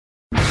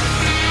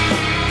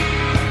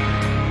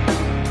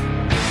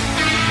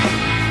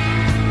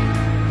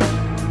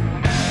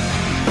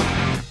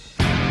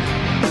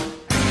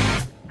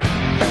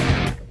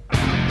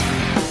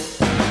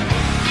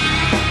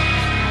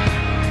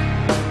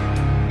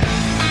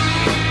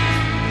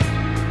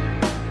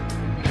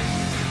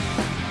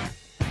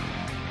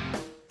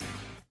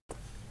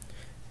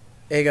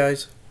Hey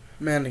guys,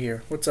 Amanda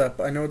here. What's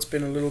up? I know it's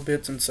been a little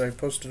bit since I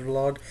posted a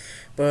vlog,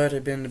 but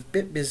I've been a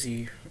bit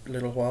busy a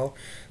little while,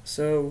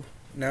 so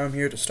now I'm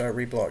here to start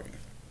reblogging.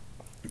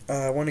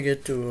 I want to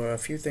get to a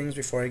few things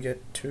before I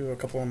get to a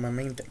couple of my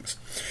main things.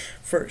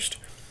 First,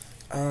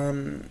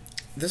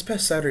 this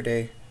past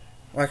Saturday,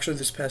 well actually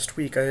this past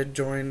week, I had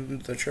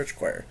joined the church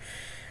choir.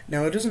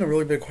 Now it isn't a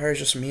really big choir, it's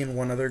just me and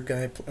one other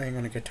guy playing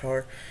on a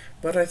guitar,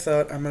 but I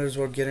thought I might as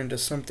well get into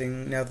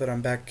something now that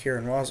I'm back here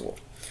in Roswell.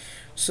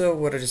 So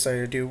what I decided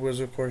to do was,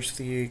 of course,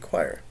 the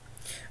choir.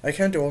 I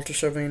can't do altar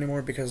serving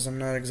anymore because I'm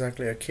not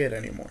exactly a kid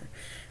anymore,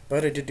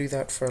 but I did do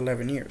that for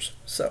 11 years.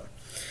 So,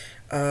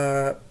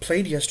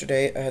 played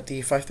yesterday at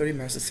the 5:30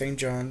 Mass at St.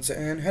 John's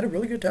and had a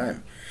really good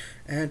time.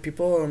 And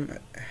people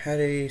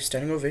had a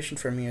standing ovation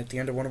for me at the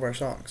end of one of our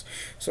songs.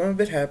 So I'm a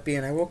bit happy,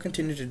 and I will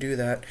continue to do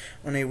that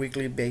on a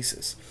weekly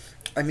basis.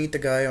 I meet the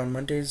guy on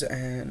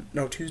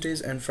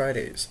Tuesdays and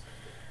Fridays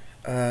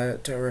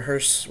to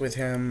rehearse with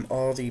him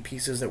all the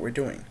pieces that we're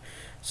doing.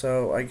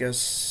 So I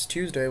guess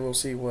Tuesday we'll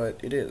see what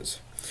it is.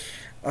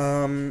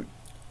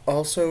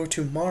 Also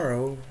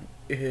tomorrow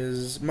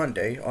is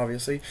Monday,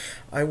 obviously.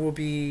 I will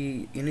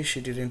be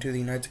initiated into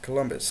the Knights of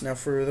Columbus. Now,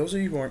 for those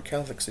of you who aren't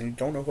Catholics and you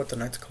don't know what the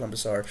Knights of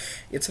Columbus are,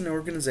 it's an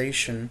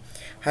organization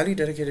highly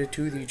dedicated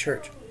to the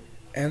church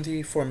and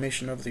the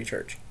formation of the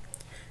church.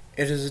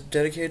 It is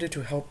dedicated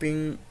to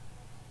helping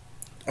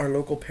our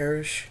local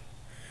parish,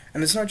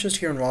 and it's not just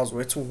here in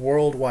Roswell, it's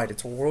worldwide.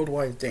 It's a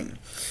worldwide thing.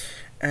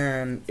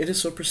 And it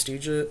is so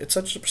prestigious, it's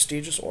such a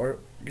prestigious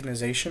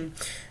organization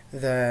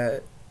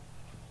that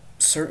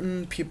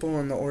certain people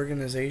in the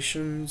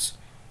organizations,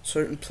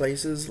 certain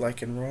places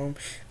like in Rome,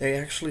 they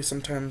actually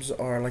sometimes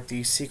are like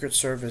the secret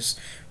service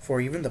for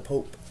even the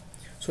Pope.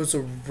 So it's a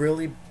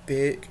really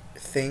big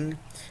thing,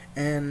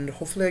 and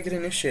hopefully I get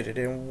initiated.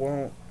 It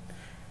will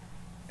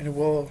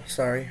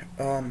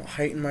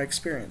heighten my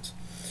experience.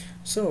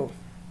 So,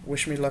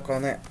 wish me luck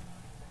on that.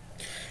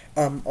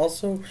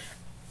 Also,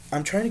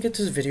 I'm trying to get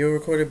this video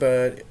recorded,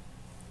 but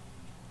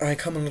I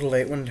come a little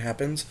late when it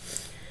happens.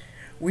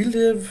 We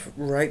live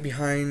right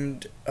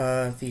behind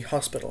the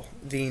hospital,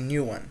 the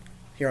new one,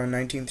 here on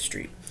 19th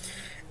Street.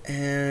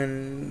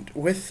 And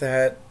with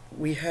that,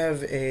 we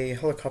have a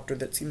helicopter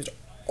that seems to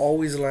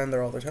always land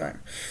there all the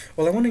time.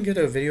 Well, I want to get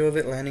a video of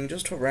it landing,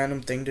 just a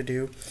random thing to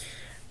do,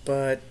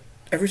 but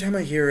every time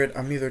I hear it,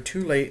 I'm either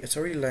too late, it's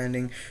already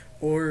landing,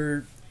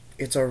 or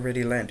it's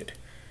already landed.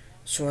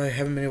 So I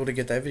haven't been able to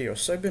get that video.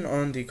 So I've been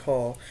on the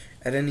call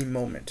at any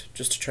moment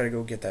just to try to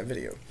go get that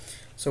video.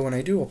 So when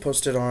I do, I'll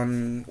post it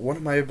on one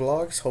of my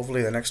blogs.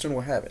 Hopefully the next one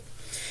will have it.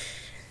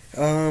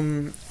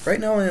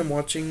 Right now I am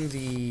watching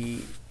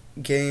the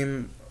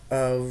game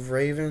of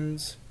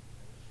Ravens.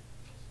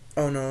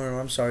 Oh no,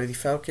 I'm sorry, the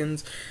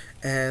Falcons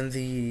and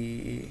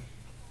the...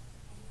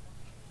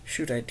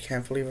 Shoot, I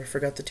can't believe I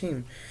forgot the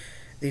team.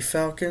 The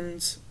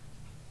Falcons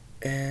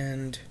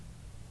and...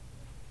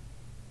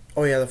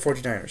 Oh yeah, the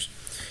 49ers.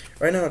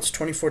 Right now it's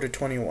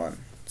 24-21,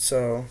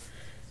 so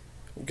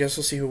I guess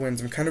we'll see who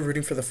wins. I'm kind of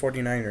rooting for the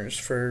 49ers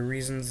for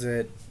reasons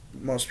that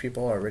most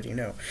people already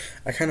know.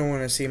 I kind of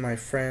want to see my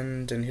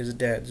friend and his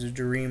dad's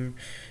dream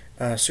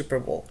Super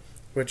Bowl,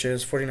 which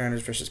is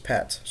 49ers versus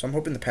Pats. So I'm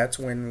hoping the Pats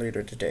win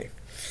later today.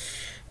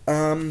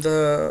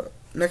 The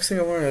next thing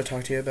I wanted to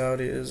talk to you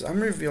about is I'm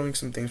revealing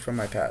some things from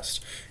my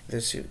past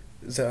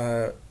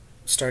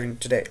starting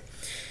today.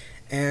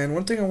 And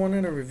one thing I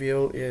wanted to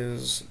reveal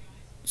is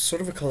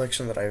sort of a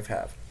collection that I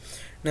have.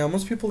 Now,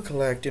 most people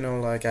collect,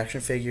 like action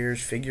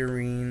figures,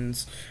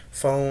 figurines,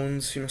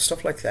 phones,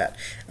 stuff like that.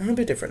 I'm a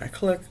bit different. I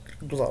collect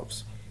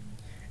gloves,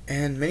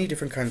 and many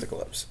different kinds of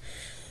gloves.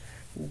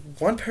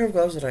 One pair of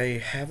gloves that I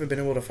haven't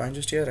been able to find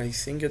just yet, I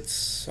think it's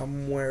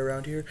somewhere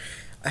around here.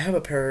 I have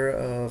a pair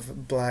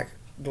of black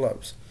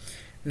gloves.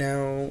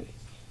 Now,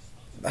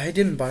 I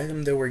didn't buy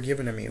them. They were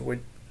given to me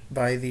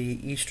by the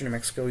Eastern New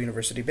Mexico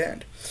University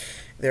Band.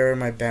 They're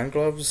my band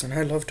gloves, and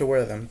I love to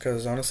wear them,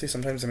 because honestly,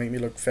 sometimes they make me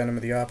look Phantom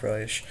of the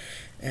Opera-ish,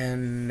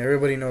 and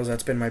everybody knows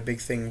that's been my big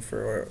thing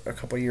for a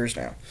couple years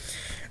now.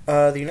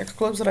 The next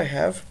gloves that I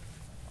have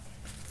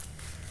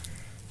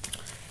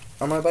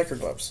are my biker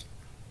gloves.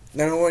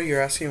 Now, I know what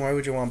you're asking, why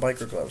would you want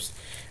biker gloves?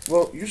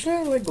 Well, usually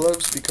I like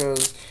gloves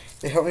because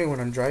they help me when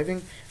I'm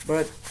driving,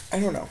 but I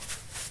don't know.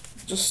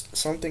 Just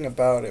something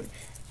about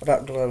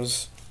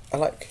gloves I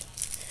like.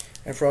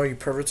 And for all you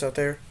perverts out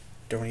there,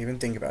 don't even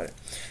think about it.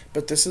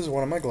 But this is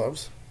one of my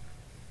gloves.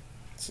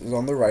 This is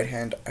on the right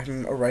hand.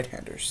 I'm a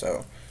right-hander,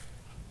 so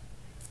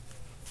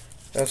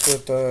that's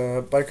what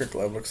the biker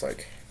glove looks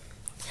like.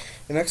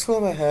 The next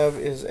glove I have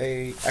is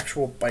a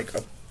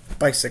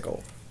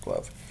bicycle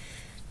glove.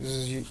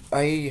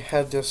 I've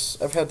had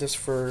this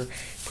for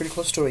pretty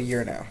close to a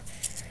year now.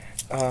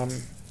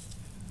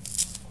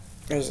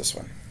 There's this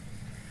one.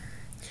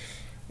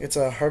 It's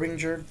a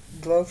Harbinger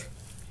glove.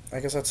 I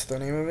guess that's the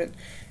name of it.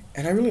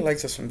 And I really like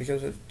this one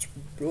because it's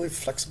really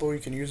flexible. You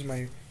can use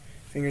my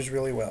fingers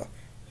really well.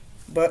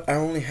 But I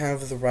only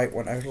have the right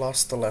one. I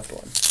lost the left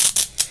one.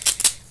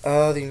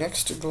 The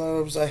next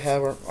gloves I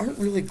have aren't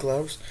really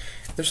gloves.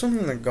 They're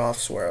something that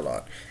goths wear a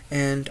lot.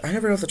 And I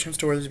never got the chance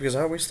to wear these because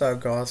I always thought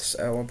goths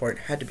at one point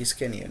had to be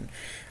skinny, and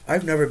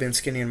I've never been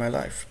skinny in my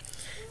life.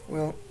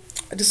 Well,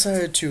 I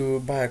decided to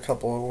buy a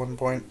couple at one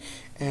point,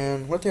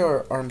 and what they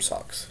are arm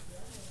socks.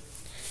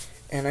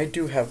 And I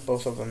do have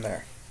both of them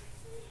there.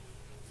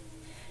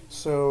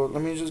 So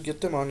let me just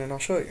get them on and I'll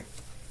show you.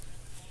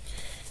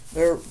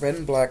 They're red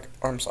and black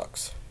arm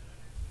socks.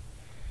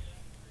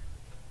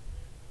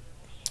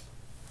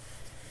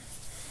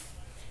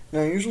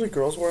 Now, usually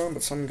girls wear them,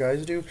 but some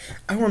guys do.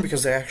 I wear them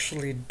because they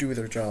actually do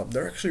their job.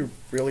 They're actually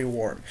really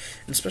warm.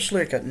 And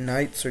especially like at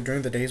nights or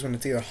during the days when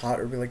it's either hot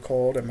or really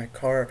cold and my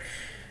car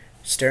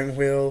steering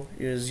wheel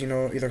is,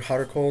 either hot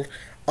or cold,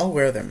 I'll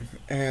wear them.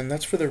 And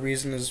that's for the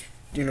reason is,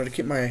 to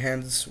keep my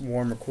hands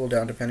warm or cool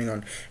down depending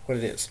on what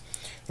it is.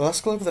 The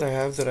last glove that I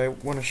have that I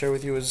want to share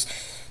with you is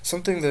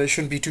something that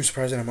shouldn't be too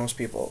surprising to most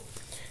people.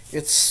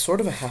 It's sort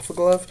of a half a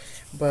glove,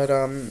 but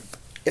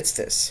it's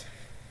this.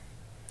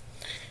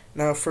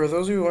 Now, for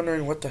those of you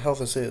wondering what the hell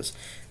this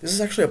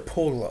is actually a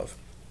pull glove.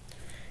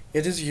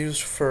 It is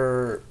used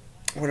for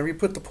whenever you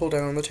put the pull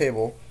down on the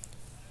table,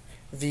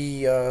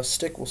 the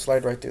stick will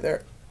slide right through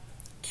there.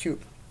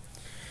 Cute.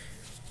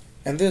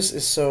 And this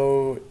is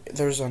so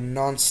there's a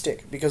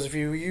non-stick, because if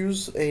you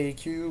use a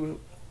cue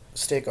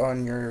stick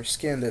on your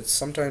skin that's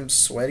sometimes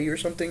sweaty or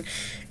something,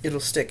 it'll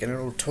stick and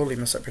it'll totally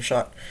mess up your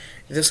shot.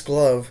 This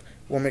glove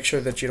will make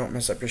sure that you don't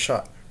mess up your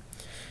shot.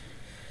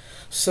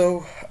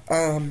 So,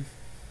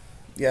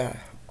 yeah,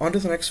 on to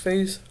the next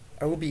phase.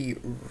 I will be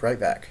right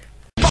back.